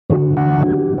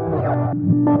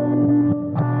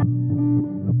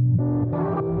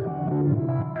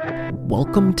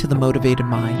Welcome to The Motivated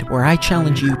Mind, where I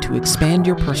challenge you to expand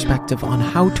your perspective on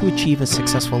how to achieve a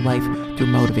successful life through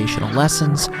motivational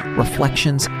lessons,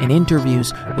 reflections, and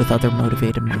interviews with other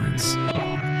motivated minds.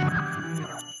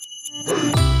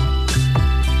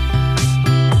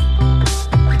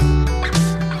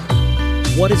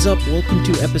 What is up? Welcome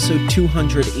to episode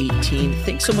 218.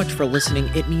 Thanks so much for listening.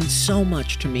 It means so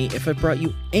much to me. If I brought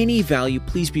you any value,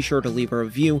 please be sure to leave a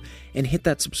review and hit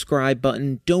that subscribe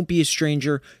button. Don't be a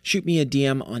stranger. Shoot me a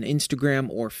DM on Instagram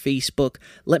or Facebook.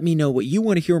 Let me know what you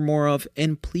want to hear more of,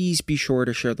 and please be sure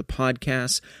to share the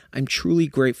podcast. I'm truly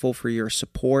grateful for your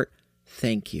support.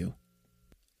 Thank you.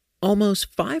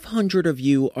 Almost 500 of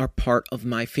you are part of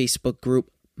my Facebook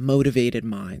group, Motivated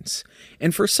Minds.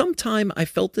 And for some time, I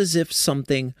felt as if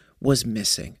something was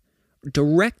missing.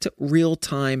 Direct,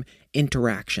 real-time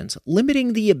interactions,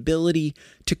 limiting the ability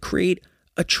to create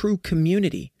a true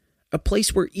community, a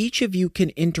place where each of you can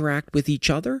interact with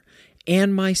each other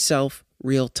and myself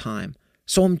real-time.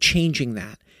 So I'm changing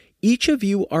that. Each of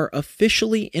you are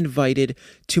officially invited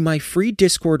to my free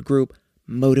Discord group,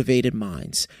 Motivated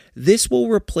Minds. This will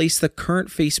replace the current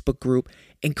Facebook group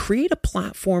and create a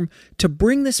platform to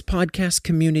bring this podcast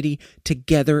community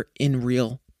together in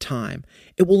real time.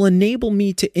 It will enable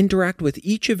me to interact with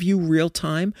each of you real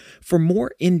time for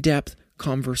more in-depth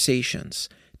conversations.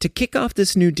 To kick off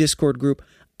this new Discord group,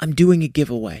 I'm doing a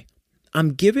giveaway.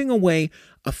 I'm giving away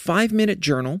a 5-minute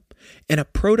journal and a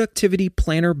productivity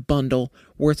planner bundle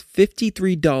worth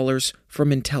 $53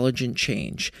 from Intelligent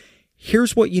Change.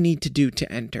 Here's what you need to do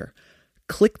to enter.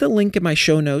 Click the link in my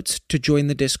show notes to join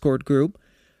the Discord group.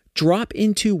 Drop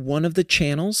into one of the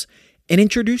channels and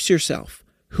introduce yourself.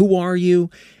 Who are you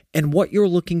and what you're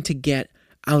looking to get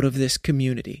out of this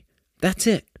community. That's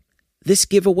it. This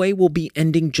giveaway will be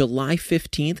ending July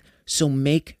 15th, so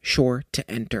make sure to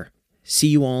enter. See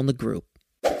you all in the group.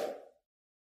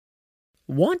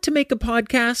 Want to make a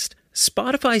podcast?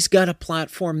 Spotify's got a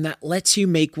platform that lets you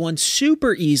make one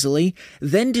super easily,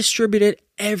 then distribute it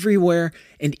everywhere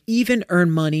and even earn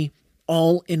money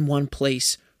all in one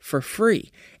place for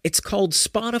free. It's called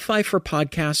Spotify for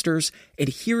Podcasters, and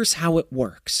here's how it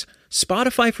works.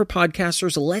 Spotify for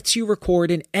Podcasters lets you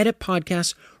record and edit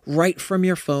podcasts right from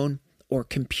your phone or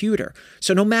computer.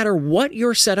 So no matter what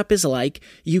your setup is like,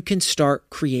 you can start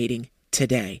creating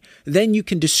today. Then you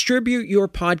can distribute your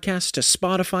podcast to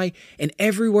Spotify and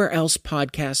everywhere else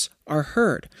podcasts are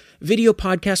heard. Video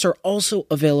podcasts are also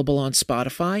available on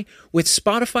Spotify. With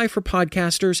Spotify for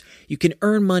Podcasters, you can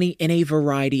earn money in a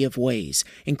variety of ways,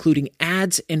 including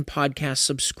ads and podcast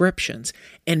subscriptions.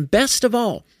 And best of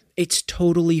all, it's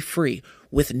totally free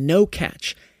with no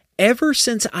catch. Ever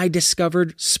since I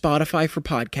discovered Spotify for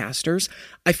Podcasters,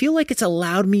 I feel like it's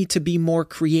allowed me to be more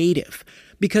creative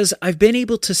because I've been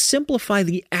able to simplify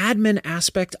the admin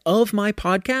aspect of my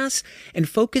podcast and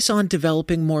focus on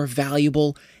developing more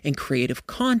valuable and creative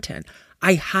content.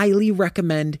 I highly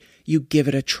recommend you give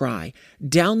it a try.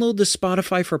 Download the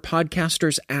Spotify for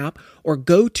Podcasters app or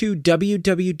go to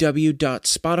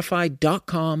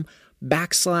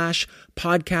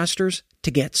www.spotify.com/podcasters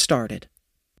to get started.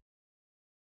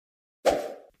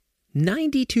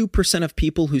 92% of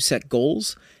people who set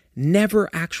goals never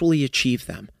actually achieve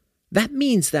them. That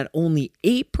means that only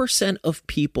 8% of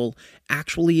people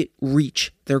actually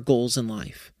reach their goals in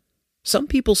life. Some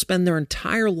people spend their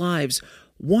entire lives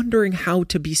wondering how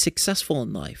to be successful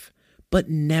in life, but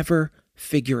never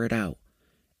figure it out.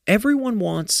 Everyone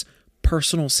wants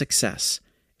personal success.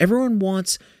 Everyone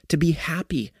wants to be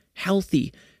happy,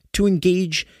 healthy, to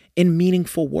engage in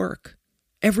meaningful work.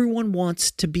 Everyone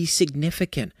wants to be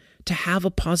significant, to have a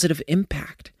positive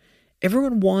impact.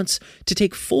 Everyone wants to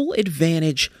take full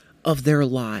advantage of their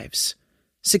lives.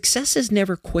 Success is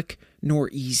never quick nor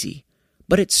easy,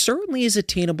 but it certainly is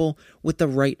attainable with the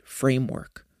right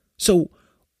framework. So,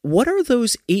 what are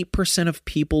those 8% of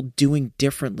people doing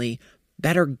differently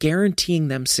that are guaranteeing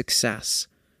them success?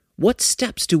 What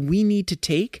steps do we need to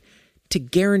take to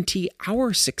guarantee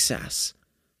our success?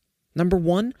 Number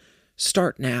 1,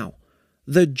 start now.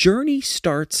 The journey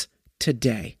starts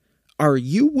today. Are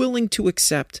you willing to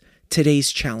accept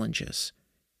today's challenges?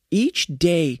 Each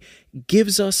day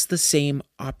gives us the same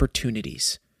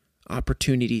opportunities.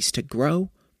 Opportunities to grow,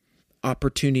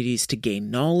 opportunities to gain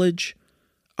knowledge,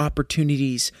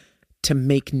 opportunities to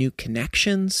make new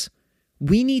connections.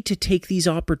 We need to take these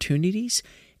opportunities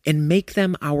and make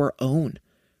them our own.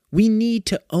 We need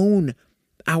to own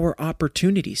our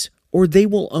opportunities, or they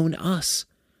will own us.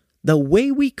 The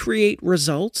way we create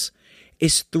results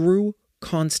is through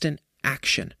constant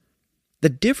action. The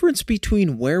difference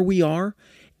between where we are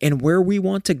and where we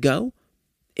want to go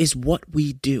is what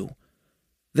we do.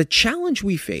 The challenge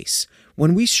we face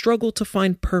when we struggle to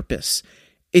find purpose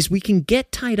is we can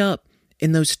get tied up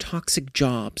in those toxic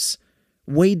jobs,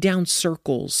 weighed down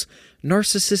circles,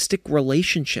 narcissistic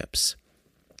relationships.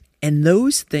 And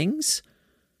those things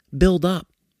build up.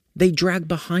 They drag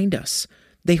behind us.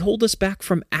 They hold us back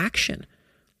from action.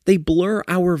 They blur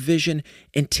our vision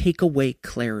and take away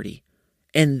clarity.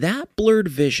 And that blurred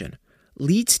vision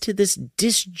leads to this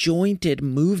disjointed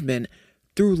movement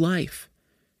through life.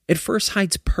 It first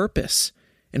hides purpose.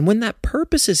 And when that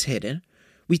purpose is hidden,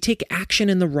 we take action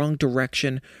in the wrong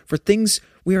direction for things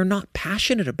we are not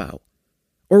passionate about.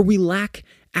 Or we lack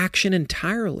action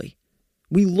entirely.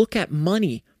 We look at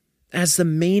money as the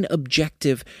main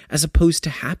objective as opposed to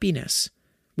happiness.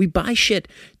 We buy shit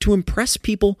to impress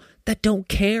people that don't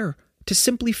care, to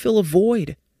simply fill a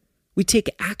void. We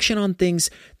take action on things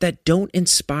that don't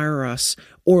inspire us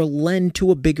or lend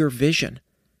to a bigger vision.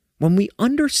 When we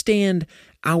understand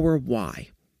our why,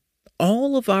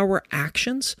 all of our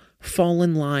actions fall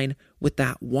in line with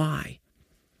that why.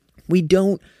 We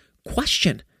don't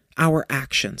question our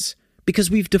actions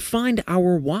because we've defined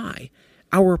our why,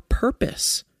 our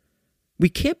purpose. We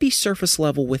can't be surface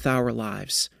level with our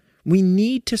lives. We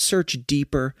need to search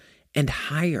deeper and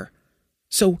higher.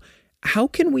 So, how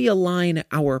can we align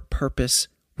our purpose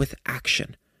with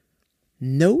action?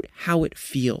 Note how it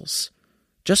feels.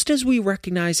 Just as we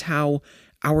recognize how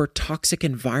our toxic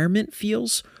environment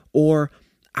feels or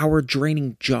our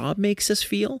draining job makes us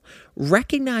feel,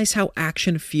 recognize how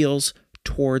action feels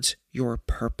towards your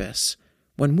purpose.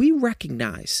 When we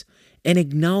recognize and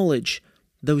acknowledge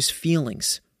those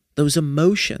feelings, those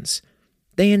emotions,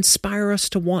 they inspire us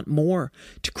to want more,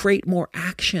 to create more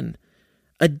action.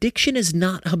 Addiction is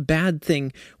not a bad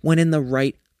thing when in the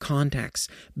right context.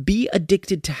 Be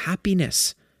addicted to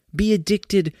happiness. Be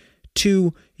addicted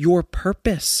to your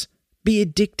purpose. Be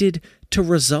addicted to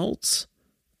results.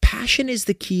 Passion is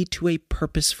the key to a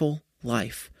purposeful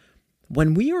life.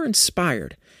 When we are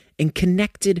inspired and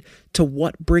connected to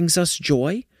what brings us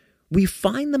joy, we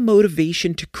find the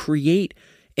motivation to create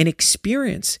and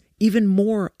experience even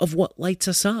more of what lights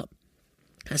us up.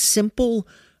 A simple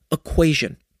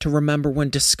equation to remember when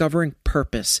discovering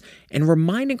purpose and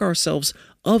reminding ourselves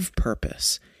of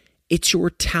purpose. It's your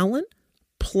talent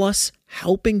plus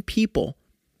helping people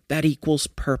that equals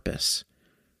purpose.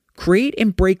 Create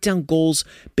and break down goals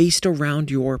based around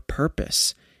your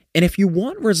purpose. And if you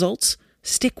want results,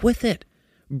 stick with it.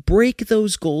 Break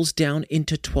those goals down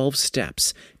into 12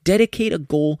 steps. Dedicate a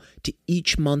goal to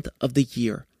each month of the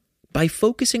year. By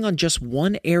focusing on just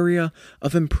one area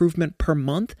of improvement per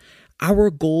month,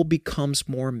 our goal becomes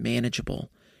more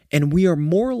manageable, and we are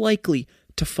more likely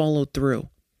to follow through.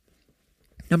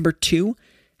 Number 2,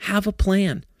 have a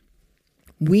plan.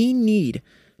 We need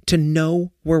to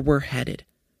know where we're headed.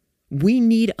 We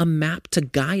need a map to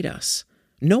guide us.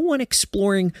 No one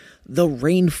exploring the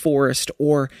rainforest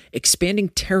or expanding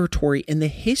territory in the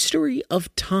history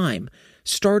of time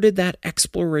started that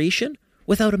exploration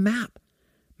without a map.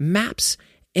 Maps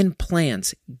and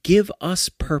plans give us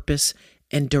purpose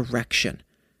and direction.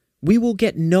 We will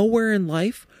get nowhere in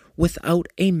life without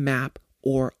a map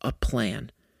or a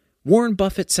plan. Warren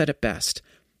Buffett said it best,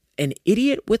 "An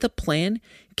idiot with a plan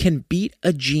can beat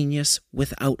a genius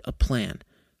without a plan."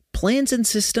 Plans and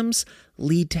systems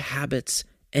lead to habits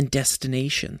and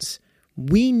destinations.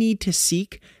 We need to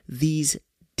seek these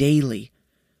daily,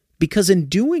 because in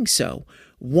doing so,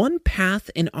 one path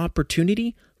and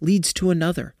opportunity leads to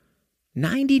another.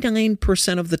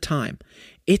 99% of the time,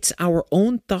 it's our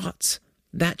own thoughts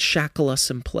that shackle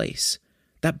us in place,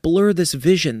 that blur this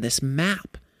vision, this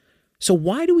map. So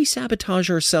why do we sabotage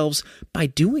ourselves by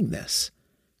doing this?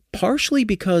 Partially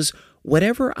because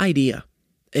whatever idea,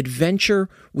 adventure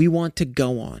we want to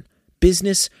go on,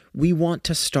 business we want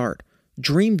to start,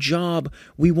 dream job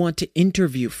we want to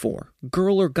interview for,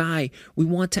 girl or guy we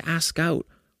want to ask out,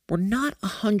 we're not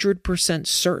 100%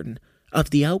 certain of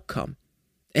the outcome.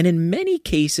 And in many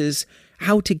cases,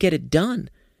 how to get it done.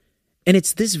 And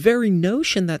it's this very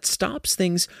notion that stops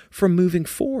things from moving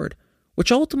forward,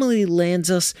 which ultimately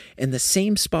lands us in the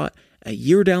same spot a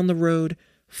year down the road,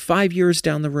 5 years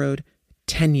down the road,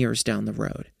 10 years down the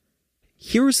road.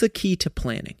 Here's the key to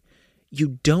planning.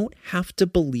 You don't have to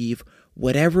believe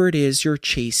whatever it is you're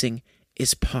chasing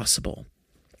is possible,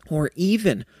 or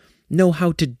even know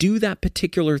how to do that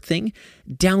particular thing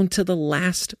down to the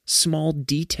last small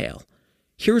detail.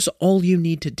 Here's all you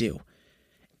need to do.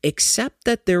 Accept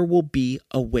that there will be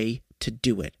a way to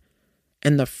do it.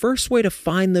 And the first way to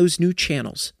find those new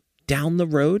channels down the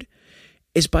road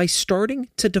is by starting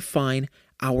to define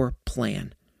our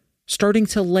plan. starting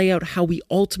to lay out how we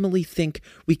ultimately think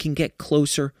we can get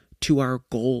closer to our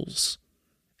goals.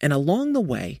 And along the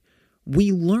way, we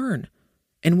learn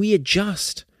and we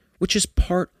adjust, which is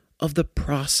part of the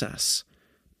process.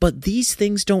 But these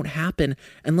things don't happen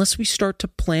unless we start to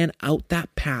plan out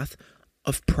that path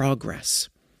of progress.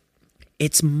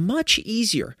 It's much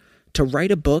easier to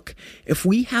write a book if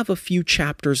we have a few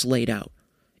chapters laid out,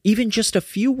 even just a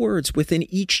few words within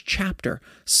each chapter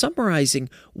summarizing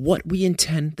what we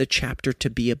intend the chapter to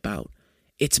be about.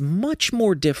 It's much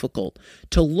more difficult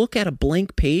to look at a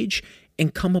blank page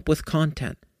and come up with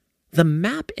content. The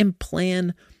map and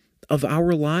plan of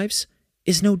our lives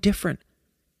is no different.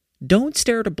 Don't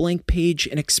stare at a blank page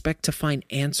and expect to find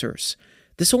answers.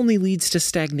 This only leads to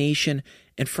stagnation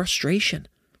and frustration.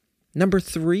 Number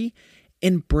 3,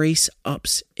 embrace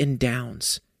ups and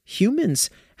downs.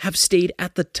 Humans have stayed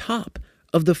at the top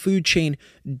of the food chain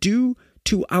due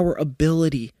to our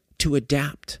ability to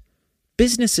adapt.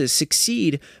 Businesses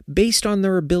succeed based on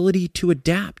their ability to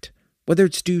adapt, whether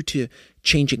it's due to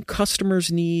changing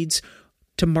customers' needs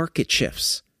to market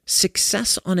shifts.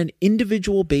 Success on an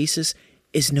individual basis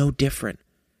is no different.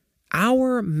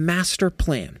 Our master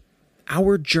plan,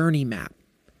 our journey map,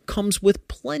 comes with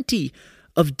plenty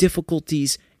of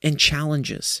difficulties and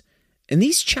challenges. And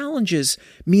these challenges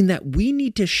mean that we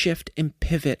need to shift and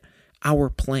pivot our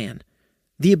plan.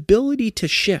 The ability to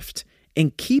shift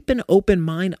and keep an open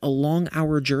mind along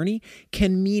our journey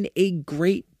can mean a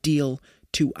great deal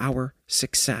to our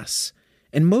success.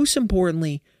 And most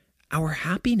importantly, our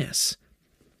happiness.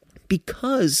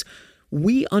 Because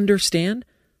we understand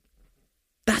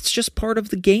that's just part of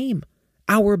the game.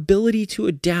 Our ability to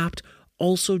adapt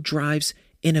also drives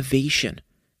innovation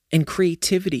and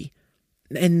creativity.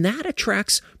 And that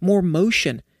attracts more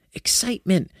motion,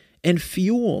 excitement, and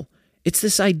fuel. It's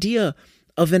this idea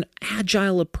of an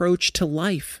agile approach to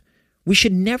life. We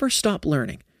should never stop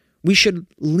learning. We should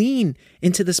lean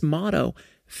into this motto,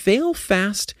 fail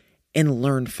fast and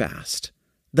learn fast.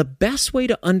 The best way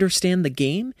to understand the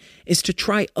game is to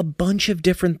try a bunch of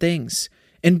different things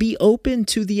and be open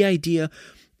to the idea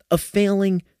of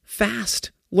failing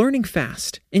fast, learning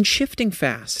fast, and shifting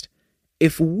fast.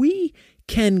 If we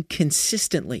can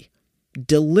consistently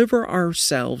deliver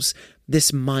ourselves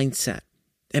this mindset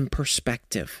and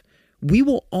perspective, we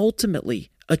will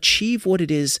ultimately achieve what it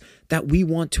is that we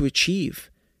want to achieve.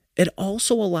 It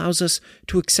also allows us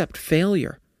to accept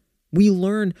failure. We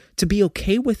learn to be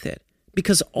okay with it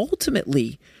because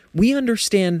ultimately we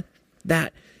understand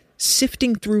that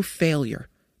sifting through failure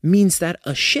means that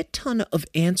a shit ton of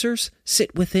answers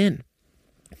sit within.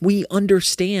 We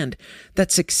understand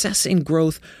that success and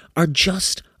growth are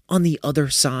just on the other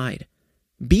side.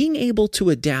 Being able to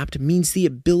adapt means the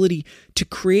ability to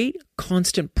create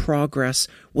constant progress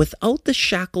without the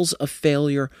shackles of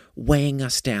failure weighing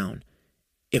us down.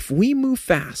 If we move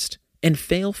fast and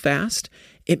fail fast,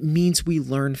 it means we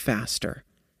learn faster.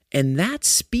 And that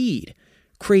speed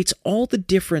creates all the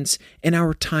difference in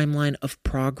our timeline of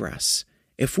progress.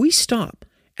 If we stop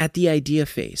at the idea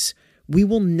phase, we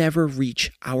will never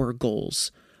reach our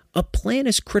goals. A plan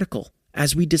is critical,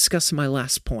 as we discussed in my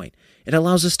last point. It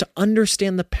allows us to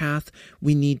understand the path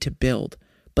we need to build.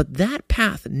 But that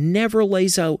path never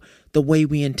lays out the way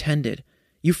we intended.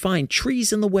 You find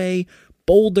trees in the way,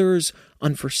 boulders,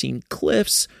 unforeseen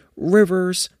cliffs,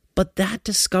 rivers, but that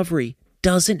discovery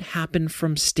doesn't happen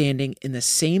from standing in the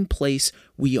same place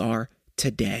we are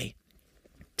today.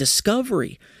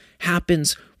 Discovery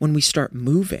happens when we start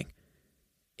moving.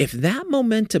 If that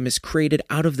momentum is created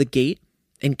out of the gate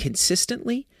and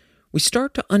consistently, we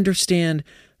start to understand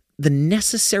the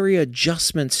necessary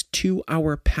adjustments to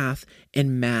our path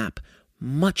and map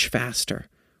much faster,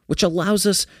 which allows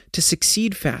us to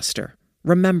succeed faster.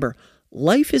 Remember,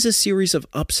 life is a series of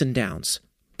ups and downs.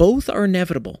 Both are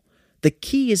inevitable. The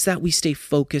key is that we stay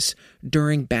focused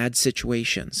during bad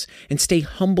situations and stay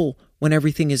humble when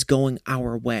everything is going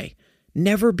our way.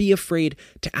 Never be afraid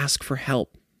to ask for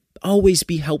help. Always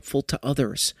be helpful to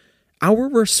others. Our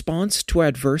response to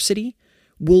adversity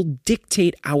will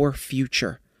dictate our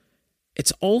future.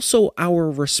 It's also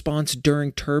our response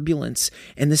during turbulence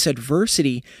and this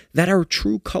adversity that our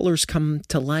true colors come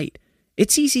to light.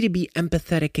 It's easy to be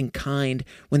empathetic and kind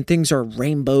when things are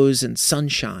rainbows and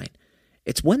sunshine.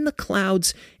 It's when the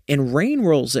clouds and rain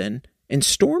rolls in and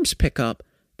storms pick up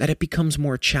that it becomes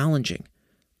more challenging.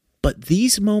 But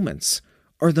these moments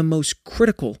are the most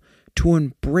critical to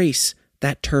embrace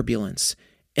that turbulence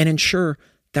and ensure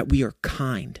that we are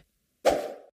kind.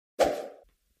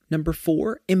 Number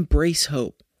 4, embrace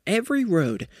hope. Every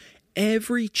road,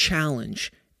 every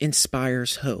challenge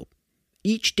inspires hope.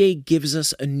 Each day gives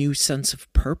us a new sense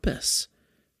of purpose.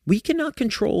 We cannot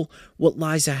control what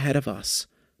lies ahead of us,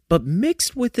 but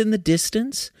mixed within the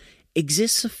distance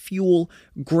exists a fuel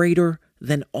greater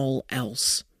than all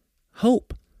else.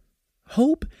 Hope.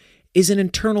 Hope is an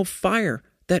internal fire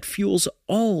that fuels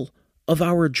all of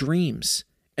our dreams.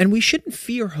 And we shouldn't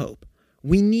fear hope.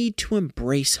 We need to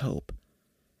embrace hope.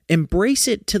 Embrace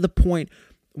it to the point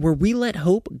where we let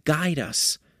hope guide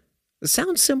us. It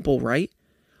sounds simple, right?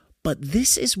 But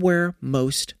this is where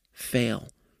most fail.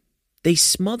 They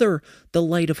smother the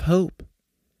light of hope.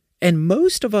 And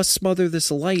most of us smother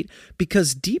this light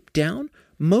because deep down,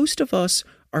 most of us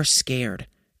are scared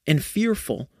and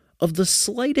fearful of the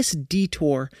slightest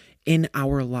detour in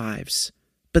our lives.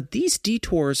 But these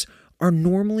detours are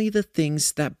normally the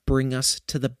things that bring us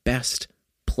to the best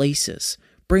places,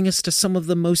 bring us to some of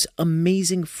the most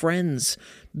amazing friends,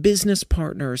 business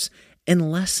partners,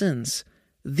 and lessons.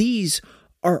 These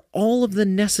are all of the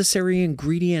necessary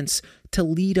ingredients to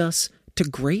lead us to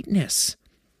greatness.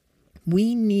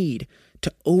 We need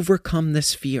to overcome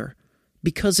this fear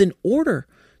because in order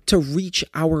to reach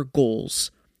our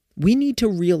goals, we need to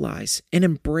realize and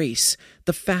embrace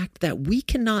the fact that we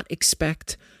cannot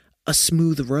expect a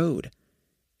smooth road.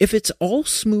 If it's all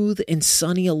smooth and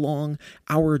sunny along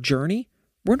our journey,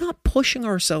 we're not pushing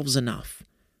ourselves enough.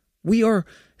 We are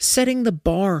setting the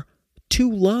bar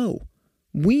too low.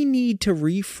 We need to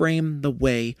reframe the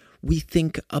way we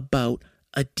think about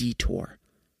a detour.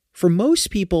 For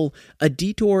most people, a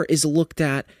detour is looked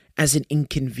at as an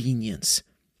inconvenience.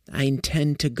 I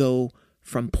intend to go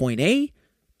from point A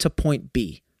to point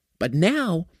B, but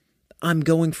now I'm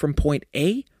going from point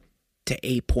A to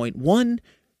A.1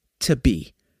 to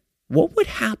B. What would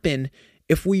happen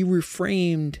if we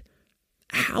reframed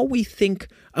how we think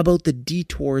about the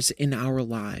detours in our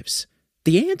lives?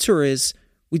 The answer is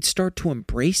we'd start to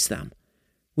embrace them.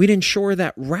 We'd ensure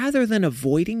that rather than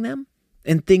avoiding them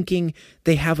and thinking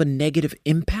they have a negative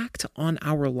impact on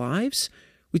our lives,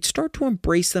 we'd start to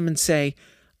embrace them and say,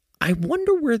 I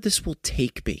wonder where this will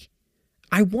take me.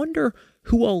 I wonder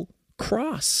who I'll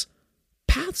cross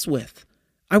paths with.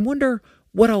 I wonder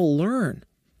what I'll learn.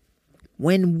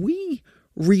 When we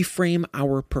reframe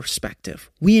our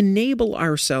perspective, we enable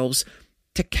ourselves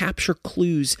to capture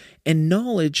clues and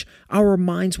knowledge our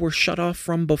minds were shut off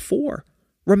from before.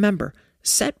 Remember,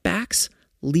 setbacks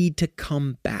lead to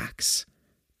comebacks.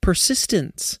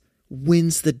 Persistence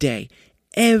wins the day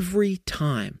every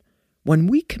time. When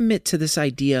we commit to this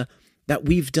idea that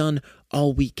we've done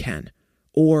all we can,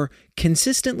 or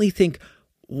consistently think,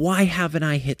 why haven't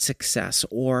I hit success?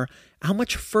 Or how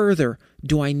much further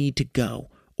do I need to go?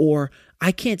 Or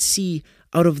I can't see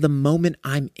out of the moment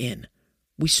I'm in.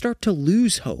 We start to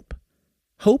lose hope.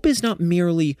 Hope is not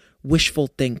merely wishful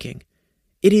thinking.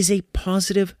 It is a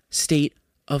positive state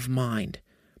of mind,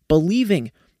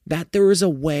 believing that there is a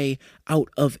way out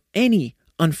of any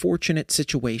unfortunate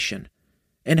situation.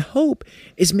 And hope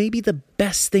is maybe the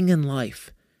best thing in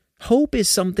life. Hope is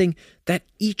something that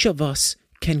each of us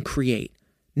can create,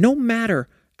 no matter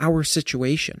our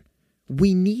situation.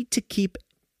 We need to keep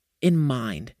in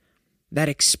mind that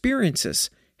experiences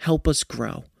help us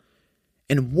grow.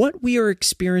 And what we are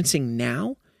experiencing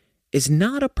now is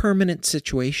not a permanent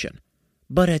situation,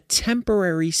 but a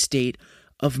temporary state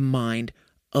of mind,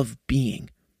 of being.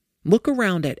 Look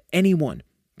around at anyone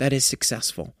that is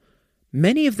successful.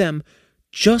 Many of them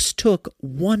just took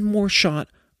one more shot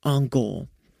on goal.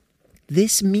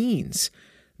 This means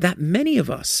that many of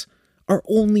us are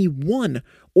only one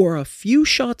or a few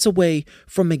shots away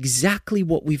from exactly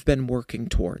what we've been working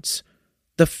towards.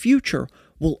 The future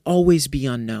will always be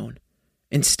unknown.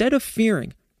 Instead of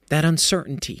fearing that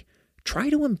uncertainty, try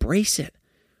to embrace it.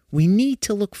 We need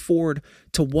to look forward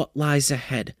to what lies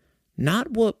ahead,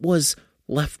 not what was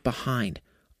left behind.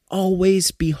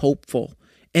 Always be hopeful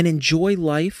and enjoy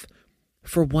life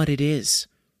for what it is.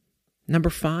 Number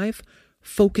 5,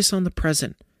 focus on the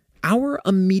present. Our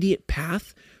immediate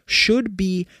path should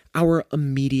be our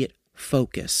immediate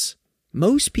focus.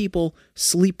 Most people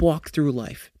sleepwalk through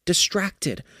life,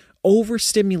 distracted,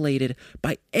 overstimulated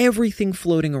by everything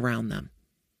floating around them.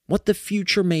 What the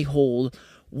future may hold,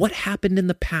 what happened in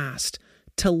the past.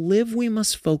 To live, we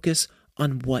must focus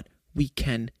on what we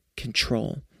can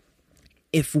control.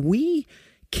 If we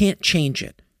can't change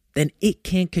it, then it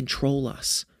can't control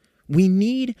us. We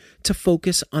need to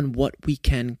focus on what we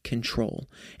can control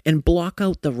and block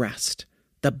out the rest.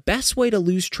 The best way to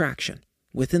lose traction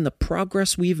within the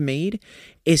progress we've made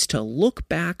is to look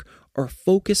back or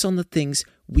focus on the things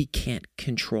we can't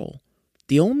control.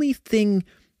 The only thing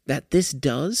that this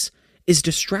does is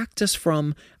distract us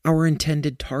from our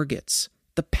intended targets.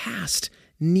 The past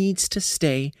needs to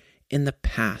stay in the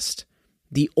past.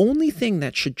 The only thing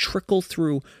that should trickle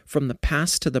through from the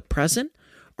past to the present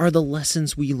are the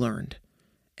lessons we learned.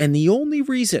 And the only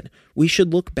reason we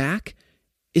should look back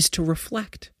is to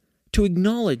reflect, to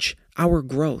acknowledge our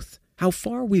growth, how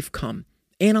far we've come,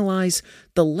 analyze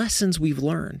the lessons we've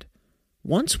learned.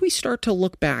 Once we start to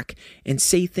look back and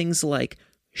say things like,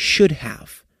 should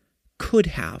have, could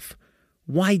have,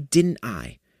 why didn't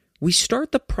I? We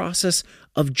start the process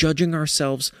of judging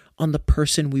ourselves on the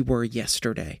person we were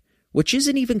yesterday, which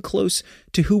isn't even close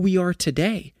to who we are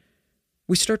today.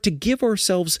 We start to give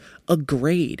ourselves a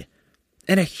grade.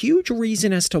 And a huge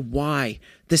reason as to why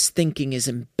this thinking is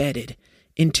embedded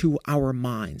into our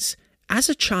minds. As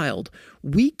a child,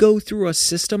 we go through a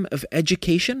system of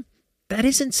education that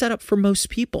isn't set up for most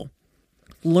people.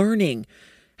 Learning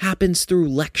happens through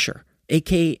lecture,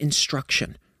 aka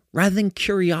instruction, rather than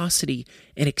curiosity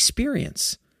and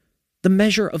experience. The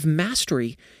measure of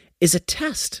mastery is a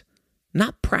test,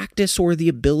 not practice or the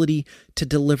ability to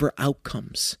deliver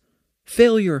outcomes.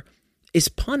 Failure is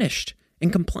punished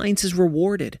and compliance is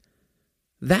rewarded.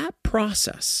 That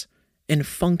process and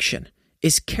function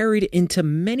is carried into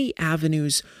many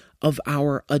avenues of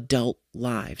our adult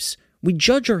lives. We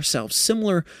judge ourselves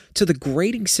similar to the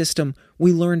grading system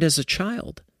we learned as a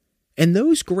child. And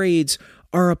those grades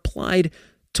are applied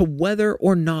to whether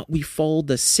or not we followed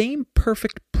the same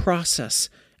perfect process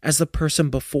as the person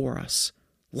before us.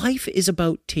 Life is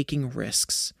about taking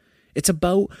risks. It's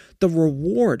about the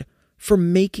reward for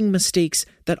making mistakes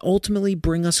that ultimately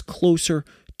bring us closer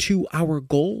to our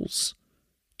goals.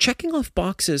 Checking off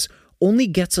boxes only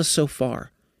gets us so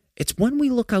far. It's when we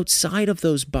look outside of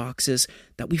those boxes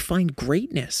that we find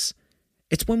greatness.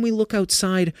 It's when we look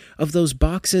outside of those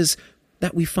boxes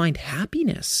that we find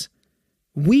happiness.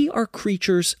 We are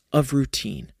creatures of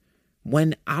routine.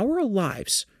 When our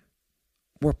lives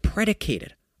were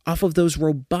predicated off of those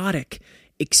robotic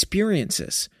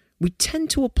experiences, we tend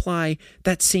to apply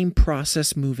that same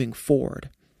process moving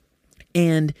forward.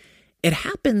 And it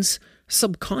happens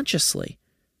subconsciously.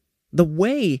 The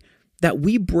way that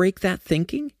we break that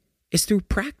thinking is through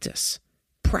practice.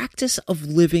 Practice of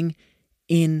living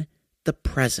in the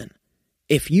present.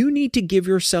 If you need to give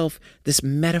yourself this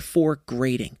metaphoric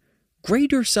grading,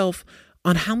 grade yourself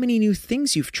on how many new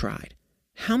things you've tried,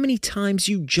 how many times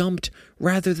you jumped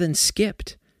rather than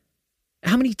skipped,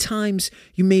 how many times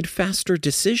you made faster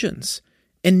decisions,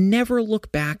 and never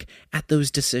look back at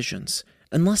those decisions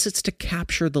unless it's to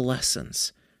capture the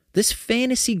lessons. This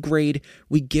fantasy grade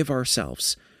we give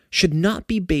ourselves should not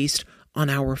be based on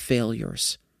our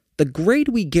failures. The grade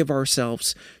we give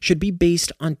ourselves should be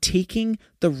based on taking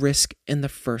the risk in the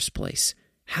first place,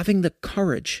 having the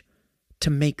courage to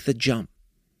make the jump.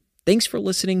 Thanks for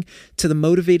listening to The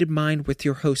Motivated Mind with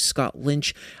your host, Scott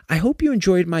Lynch. I hope you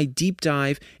enjoyed my deep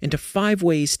dive into 5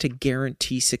 ways to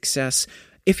guarantee success.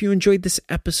 If you enjoyed this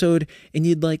episode and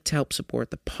you'd like to help support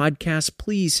the podcast,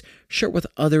 please share it with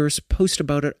others, post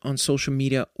about it on social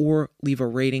media, or leave a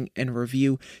rating and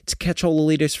review. To catch all the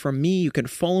latest from me, you can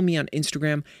follow me on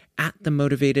Instagram at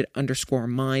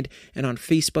 @themotivated_mind and on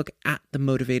Facebook at The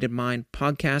Motivated Mind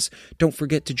Podcast. Don't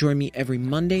forget to join me every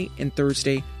Monday and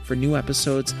Thursday for new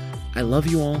episodes. I love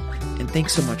you all, and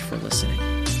thanks so much for listening.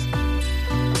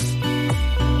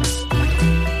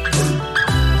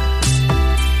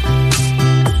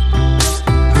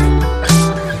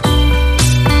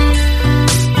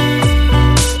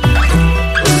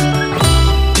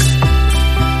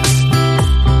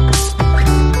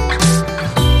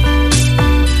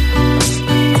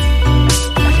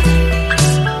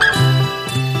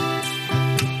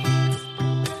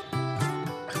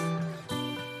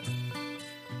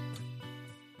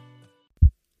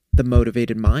 The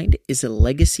Motivated Mind is a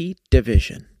legacy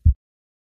division.